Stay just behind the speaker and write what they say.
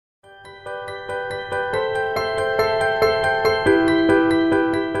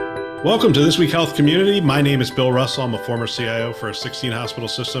Welcome to This Week Health Community. My name is Bill Russell. I'm a former CIO for a 16-hospital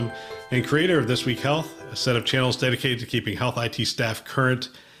system and creator of This Week Health, a set of channels dedicated to keeping health IT staff current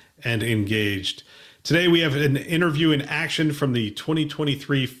and engaged. Today, we have an interview in action from the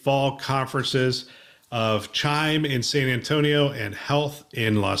 2023 fall conferences of Chime in San Antonio and Health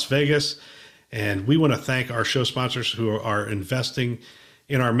in Las Vegas. And we want to thank our show sponsors who are investing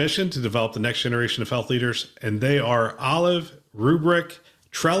in our mission to develop the next generation of health leaders. And they are Olive, Rubric,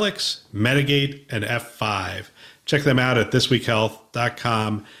 Trellix, Medigate, and F5. Check them out at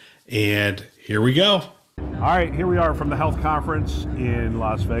thisweekhealth.com. And here we go. All right, here we are from the Health Conference in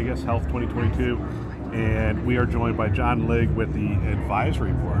Las Vegas, Health 2022. And we are joined by John Ligg with the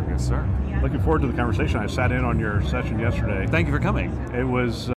advisory board. Yes, sir. Looking forward to the conversation. I sat in on your session yesterday. Thank you for coming. It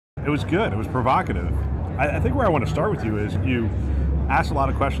was good. It was provocative. I think where I want to start with you is you asked a lot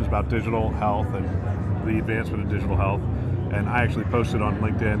of questions about digital health and the advancement of digital health. And I actually posted on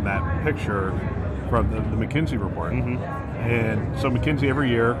LinkedIn that picture from the McKinsey report. Mm-hmm. And so McKinsey every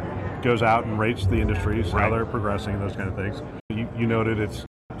year goes out and rates the industries, how they're progressing, those kind of things. You noted it's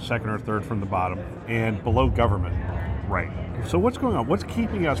second or third from the bottom and below government. Right. So what's going on? What's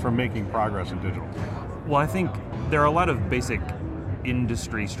keeping us from making progress in digital? Well, I think there are a lot of basic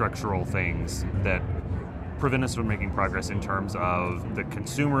industry structural things that prevent us from making progress in terms of the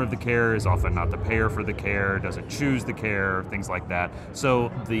consumer of the care is often not the payer for the care, doesn't choose the care, things like that.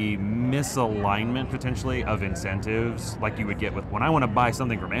 So the misalignment potentially of incentives like you would get with when I want to buy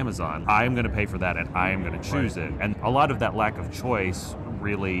something from Amazon, I'm going to pay for that and I am going to choose it. And a lot of that lack of choice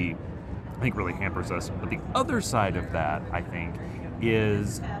really hampers us. But the other side of that, I think,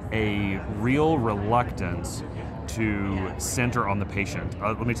 is a real reluctance to center on the patient.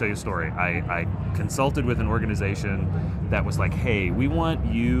 Let me tell you a story. I consulted with an organization that was like, hey, we want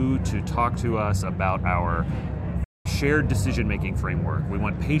you to talk to us about our shared decision-making framework. We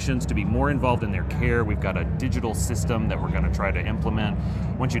want patients to be more involved in their care. We've got a digital system that we're going to try to implement.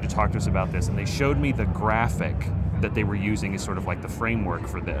 I want you to talk to us about this. And they showed me the graphic that they were using as sort of like the framework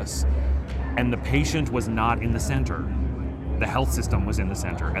for this. And the patient was not in the center. The health system was in the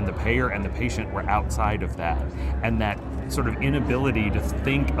center, and the payer and the patient were outside of that. And that sort of inability to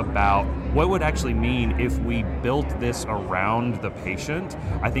think about what would actually mean if we built this around the patient,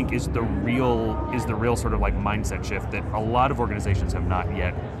 I think is the real sort of like mindset shift that a lot of organizations have not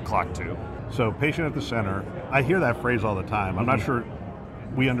yet clocked to. So patient at the center, I hear that phrase all the time. I'm not sure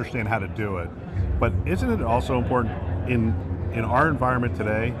we understand how to do it, but isn't it also important in our environment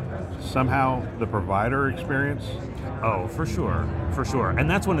today, somehow the provider experience? Oh, for sure. And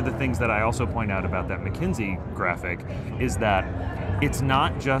that's one of the things that I also point out about that McKinsey graphic is that it's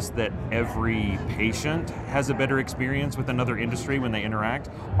not just that every patient has a better experience with another industry when they interact.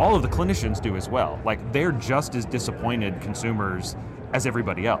 All of the clinicians do as well. Like, they're just as disappointed consumers as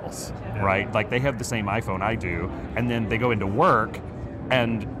everybody else, right? Like, they have the same iPhone I do, and then they go into work,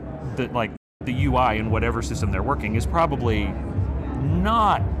 and the UI in whatever system they're working is probably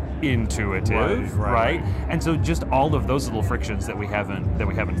not intuitive, right? And so just all of those little frictions that we haven't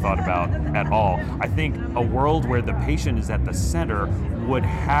thought about at all. I think a world where the patient is at the center would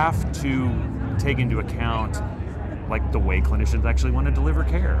have to take into account like the way clinicians actually want to deliver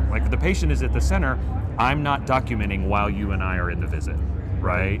care. Like, if the patient is at the center, I'm not documenting while you and I are in the visit,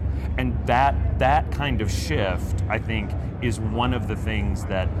 right? And that kind of shift, I think, is one of the things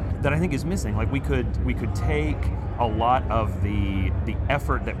that I think is missing. Like, we could take a lot of the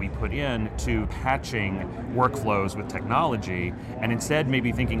effort that we put in to patching workflows with technology, and instead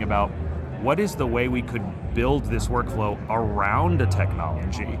maybe thinking about what is the way we could build this workflow around a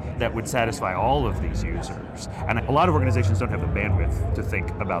technology that would satisfy all of these users. And a lot of organizations don't have the bandwidth to think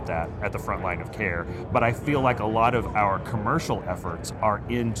about that at the front line of care, but I feel like a lot of our commercial efforts are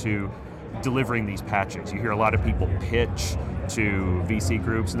into delivering these patches. You hear a lot of people pitch to VC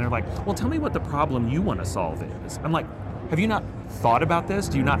groups and they're like, well, tell me what the problem you want to solve is. I'm like, have you not thought about this?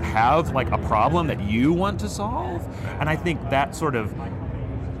 Do you not have like a problem that you want to solve? And I think that sort of,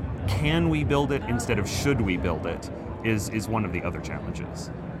 can we build it instead of should we build it is one of the other challenges.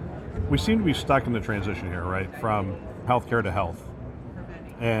 We seem to be stuck in the transition here, right? From healthcare to health.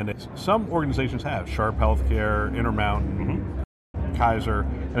 And some organizations have Sharp Healthcare, Intermountain, Kaiser,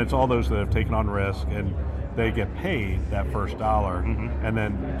 and it's all those that have taken on risk and they get paid that first dollar, and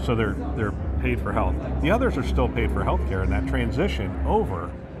then so they're paid for health. The others are still paid for healthcare, and that transition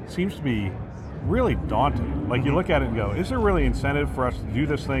over seems to be really daunting. Like, you look at it and go, is there really incentive for us to do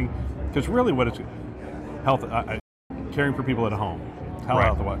this thing? Because really what it's health, caring for people at home.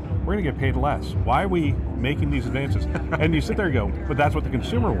 telehealth, or what, we're going to get paid less. Why are we making these advances? And you sit there and go, but that's what the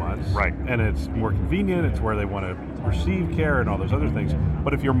consumer wants. Right. And it's more convenient, it's where they want to receive care and all those other things.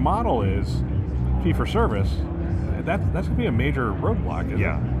 But if your model is fee for service, that's going to be a major roadblock, isn't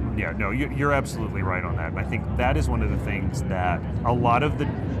it? Yeah, no, you're absolutely right on that. And I think that is one of the things that a lot of the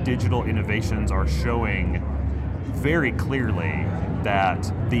digital innovations are showing very clearly,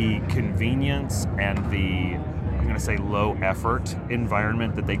 that the convenience and the, I'm going to say, low effort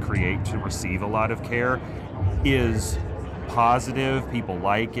environment that they create to receive a lot of care is positive. People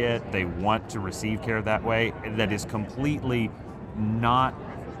like it. They want to receive care that way. That is completely not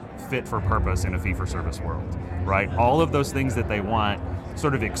fit for purpose in a fee-for-service world, right? All of those things that they want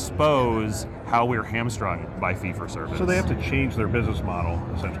sort of expose how we're hamstrung by fee-for-service. So they have to change their business model,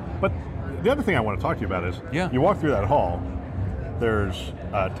 essentially. But the other thing I want to talk to you about is, Yeah. you walk through that hall, there's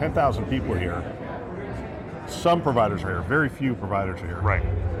 10,000 people here. Some providers are here, very few providers are here. Right.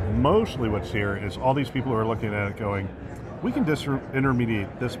 Mostly what's here is all these people who are looking at it going, we can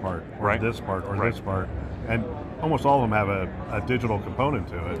disintermediate this part, or Right. this part, or Right. this part. And almost all of them have a digital component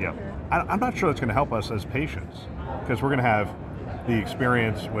to it. Yeah. I'm not sure that's going to help us as patients, because we're going to have the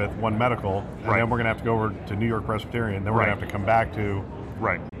experience with One Medical, and Right. then we're going to have to go over to New York Presbyterian, then we're Right. going to have to come back to,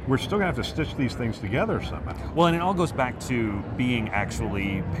 Right. we're still going to have to stitch these things together somehow. Well, and it all goes back to being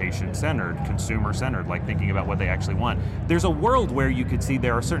actually patient-centered, consumer-centered, like thinking about what they actually want. There's a world where you could see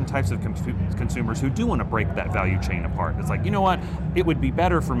there are certain types of consumers who do want to break that value chain apart. It's like, you know what, it would be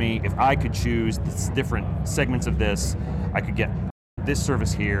better for me if I could choose this different segments of this. I could get this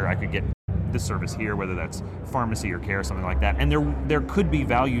service here, I could get this service here, whether that's pharmacy or care, something like that. And there could be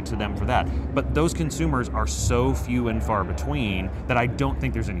value to them for that. But those consumers are so few and far between that I don't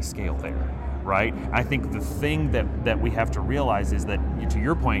think there's any scale there, right? I think the thing that we have to realize is that, to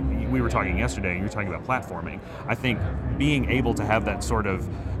your point, we were talking yesterday, and you were talking about platforming. I think being able to have that sort of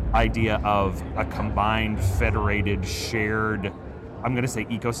idea of a combined, federated, shared, I'm going to say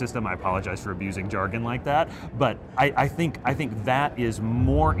ecosystem. I apologize for abusing jargon like that, but I think that is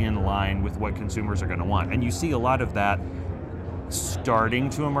more in line with what consumers are going to want. And you see a lot of that starting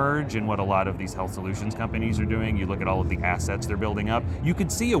to emerge in what a lot of these health solutions companies are doing. You look at all of the assets they're building up. You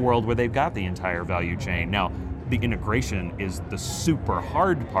could see a world where they've got the entire value chain. Now, the integration is the super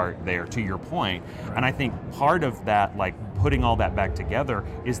hard part there, to your point. And I think part of that, like putting all that back together,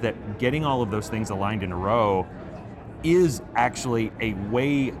 is that getting all of those things aligned in a row is actually a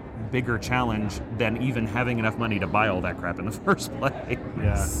way bigger challenge than even having enough money to buy all that crap in the first place.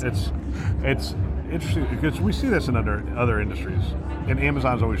 Yeah, it's interesting because we see this in other industries, and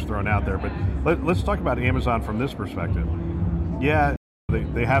Amazon's always thrown out there. But let's talk about Amazon from this perspective. Yeah,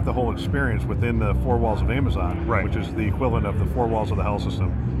 they have the whole experience within the four walls of Amazon, Right. which is the equivalent of the four walls of the health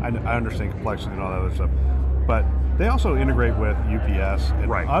system. I understand complexity and all that other stuff, but they also integrate with UPS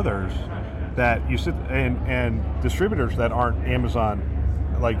and Right. others that you sit and distributors that aren't Amazon.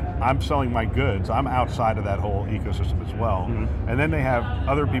 Like, I'm selling my goods, I'm outside of that whole ecosystem as well. Mm-hmm. And then they have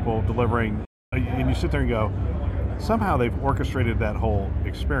other people delivering, and you sit there and go, somehow they've orchestrated that whole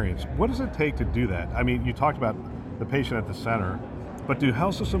experience. What does it take to do that? I mean, you talked about the patient at the center, but do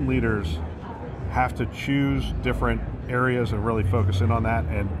health system leaders have to choose different areas and really focus in on that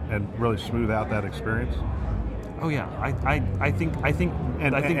and really smooth out that experience? Oh yeah, I think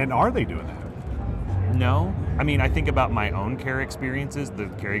And are they doing that? No. I mean, I think about my own care experiences, the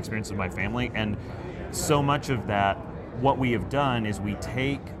care experiences of my family, and so much of that, what we have done is we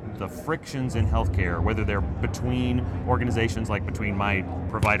take the frictions in healthcare, whether they're between organizations, like between my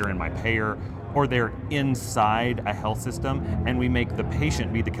provider and my payer, or they're inside a health system, and we make the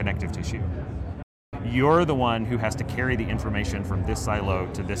patient be the connective tissue. You're the one who has to carry the information from this silo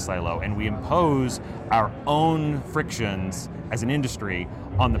to this silo, and we impose our own frictions as an industry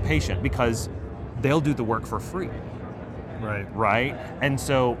on the patient because they'll do the work for free. Right? And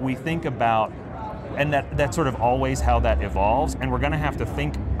so we think about, and that's sort of always how that evolves, and we're going to have to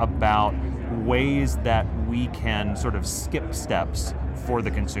think about ways that we can sort of skip steps for the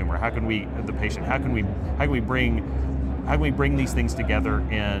consumer. How can we, the patient, how can we bring these things together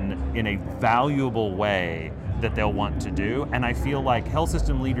in a valuable way that they'll want to do? And I feel like health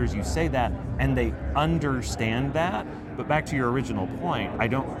system leaders, you say that and they understand that, but back to your original point, I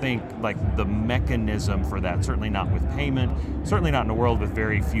don't think like the mechanism for that, certainly not with payment, certainly not in a world with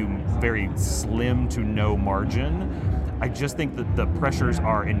very slim to no margin. I just think that the pressures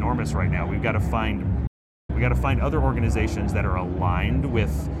are enormous right now. We've got to find other organizations that are aligned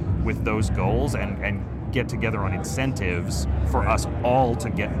with those goals and get together on incentives for us all to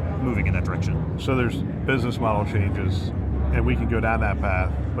get moving in that direction. So there's business model changes, and we can go down that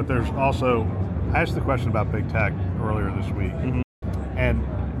path, but there's also, I asked the question about big tech earlier this week,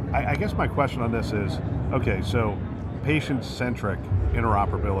 And I guess my question on this is, okay, so patient-centric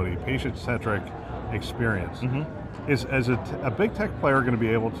interoperability, patient-centric experience. Is a big tech player going to be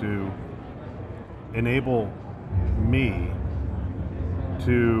able to enable me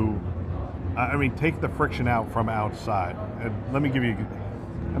to, take the friction out from outside? And let me give you,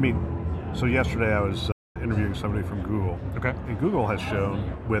 so yesterday I was interviewing somebody from Google. Okay. And Google has shown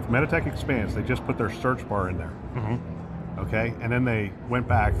with Meditech Expanse, they just put their search bar in there. Okay, and then they went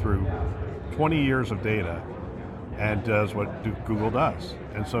back through 20 years of data and does what Google does.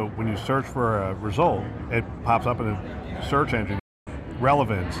 And so when you search for a result, it pops up in a search engine,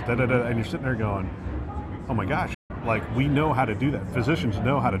 relevance, and you're sitting there going, oh my gosh, like we know how to do that. Physicians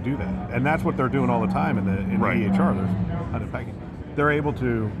know how to do that. And that's what they're doing all the time in the EHR. They're able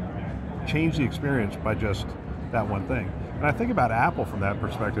to change the experience by just that one thing. And I think about Apple from that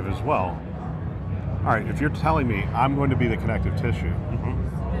perspective as well. All right, if you're telling me I'm going to be the connective tissue,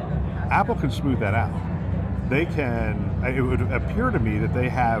 Apple can smooth that out. They can, it would appear to me that they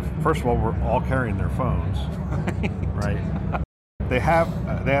have, first of all, we're all carrying their phones, right? They have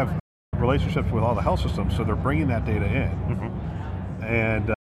relationships with all the health systems, so they're bringing that data in.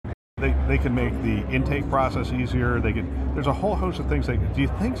 And they can make the intake process easier. There's a whole host of things. Do you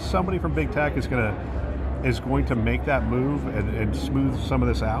think somebody from big tech is going to make that move and smooth some of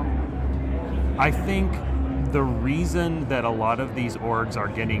this out? I think the reason that a lot of these orgs are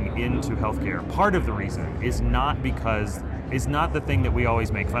getting into healthcare, part of the reason is not the thing that we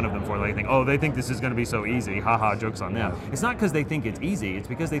always make fun of them for. They think this is going to be so easy. Haha, joke's on them. It's not because they think it's easy. It's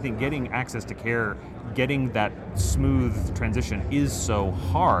because they think getting access to care, getting that smooth transition is so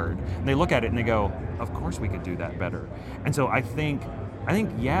hard. And they look at it and they go, of course we could do that better. And so I think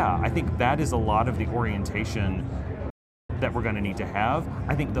that is a lot of the orientation that we're going to need to have.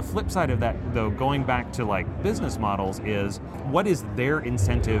 I think the flip side of that, though, going back to like business models, is what is their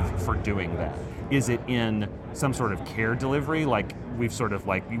incentive for doing that? Is it in some sort of care delivery? Like we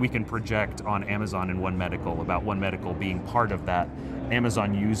can project on Amazon and One Medical about One Medical being part of that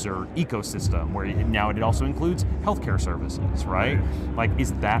Amazon user ecosystem, where now it also includes healthcare services, right? Like,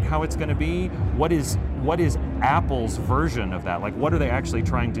 is that how it's going to be? What is Apple's version of that? Like, what are they actually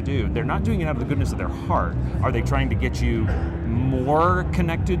trying to do? They're not doing it out of the goodness of their heart. Are they trying to get you more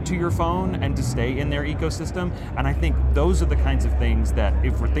connected to your phone and to stay in their ecosystem? And I think those are the kinds of things that,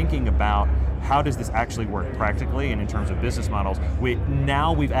 if we're thinking about how does this actually work practically and in terms of business models, we've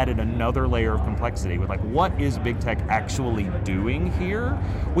added another layer of complexity with, like, what is big tech actually doing here?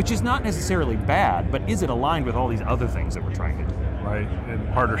 Which is not necessarily bad, but is it aligned with all these other things that we're trying to do? Right,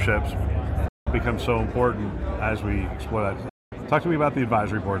 and partnerships become so important as we explore that. Talk to me about the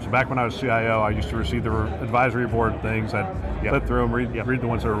advisory board. So back when I was CIO, I used to receive the advisory board things. I'd flip through them, read the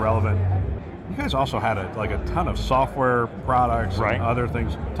ones that are relevant. You guys also had a ton of software products and other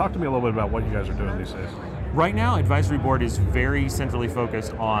things. Talk to me a little bit about what you guys are doing these days. Right now, advisory board is very centrally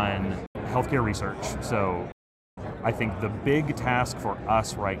focused on healthcare research. So I think the big task for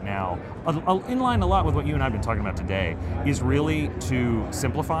us right now, in line a lot with what you and I have been talking about today, is really to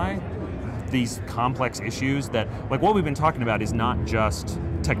simplify these complex issues that, like, what we've been talking about is not just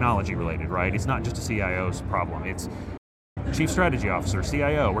technology related, right? It's not just a CIO's problem. It's Chief Strategy Officer,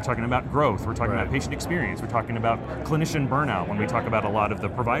 CIO, we're talking about growth, we're talking about patient experience, we're talking about clinician burnout when we talk about a lot of the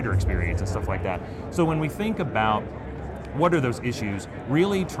provider experience and stuff like that. So when we think about what are those issues,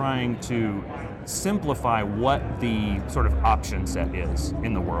 really trying to simplify what the sort of option set is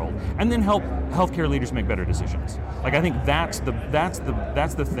in the world, and then help healthcare leaders make better decisions. Like, I think that's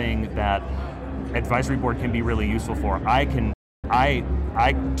the thing that advisory board can be really useful for. I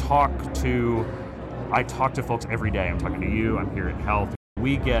talk to folks every day. I'm talking to you, I'm here at Health.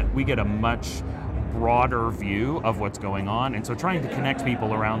 We get a much broader view of what's going on, and so trying to connect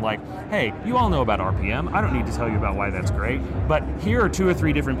people around, like, hey, you all know about RPM, I don't need to tell you about why that's great, but here are 2 or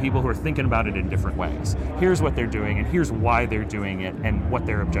 3 different people who are thinking about it in different ways. Here's what they're doing, and here's why they're doing it, and what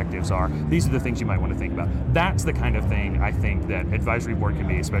their objectives are. These are the things you might want to think about. That's the kind of thing I think that advisory board can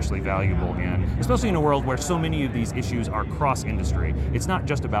be especially valuable in, especially in a world where so many of these issues are cross-industry. It's not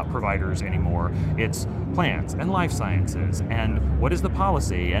just about providers anymore. It's plans and life sciences, and what is the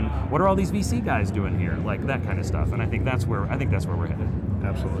policy, and what are all these VC guys doing here, like that kind of stuff. And I think that's where we're headed.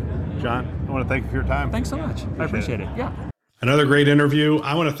 Absolutely. John, I want to thank you for your time. Thanks so much. I appreciate it. Yeah. Another great interview.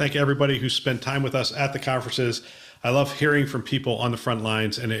 I want to thank everybody who spent time with us at the conferences. I love hearing from people on the front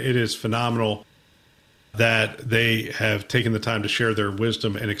lines, and it is phenomenal that they have taken the time to share their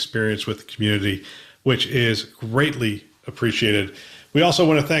wisdom and experience with the community, which is greatly appreciated. We also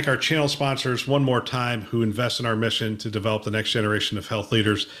want to thank our channel sponsors one more time who invest in our mission to develop the next generation of health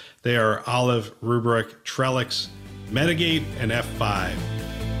leaders. They are Olive, Rubric, Trellix, Medigate, and F5.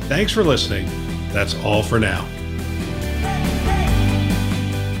 Thanks for listening. That's all for now.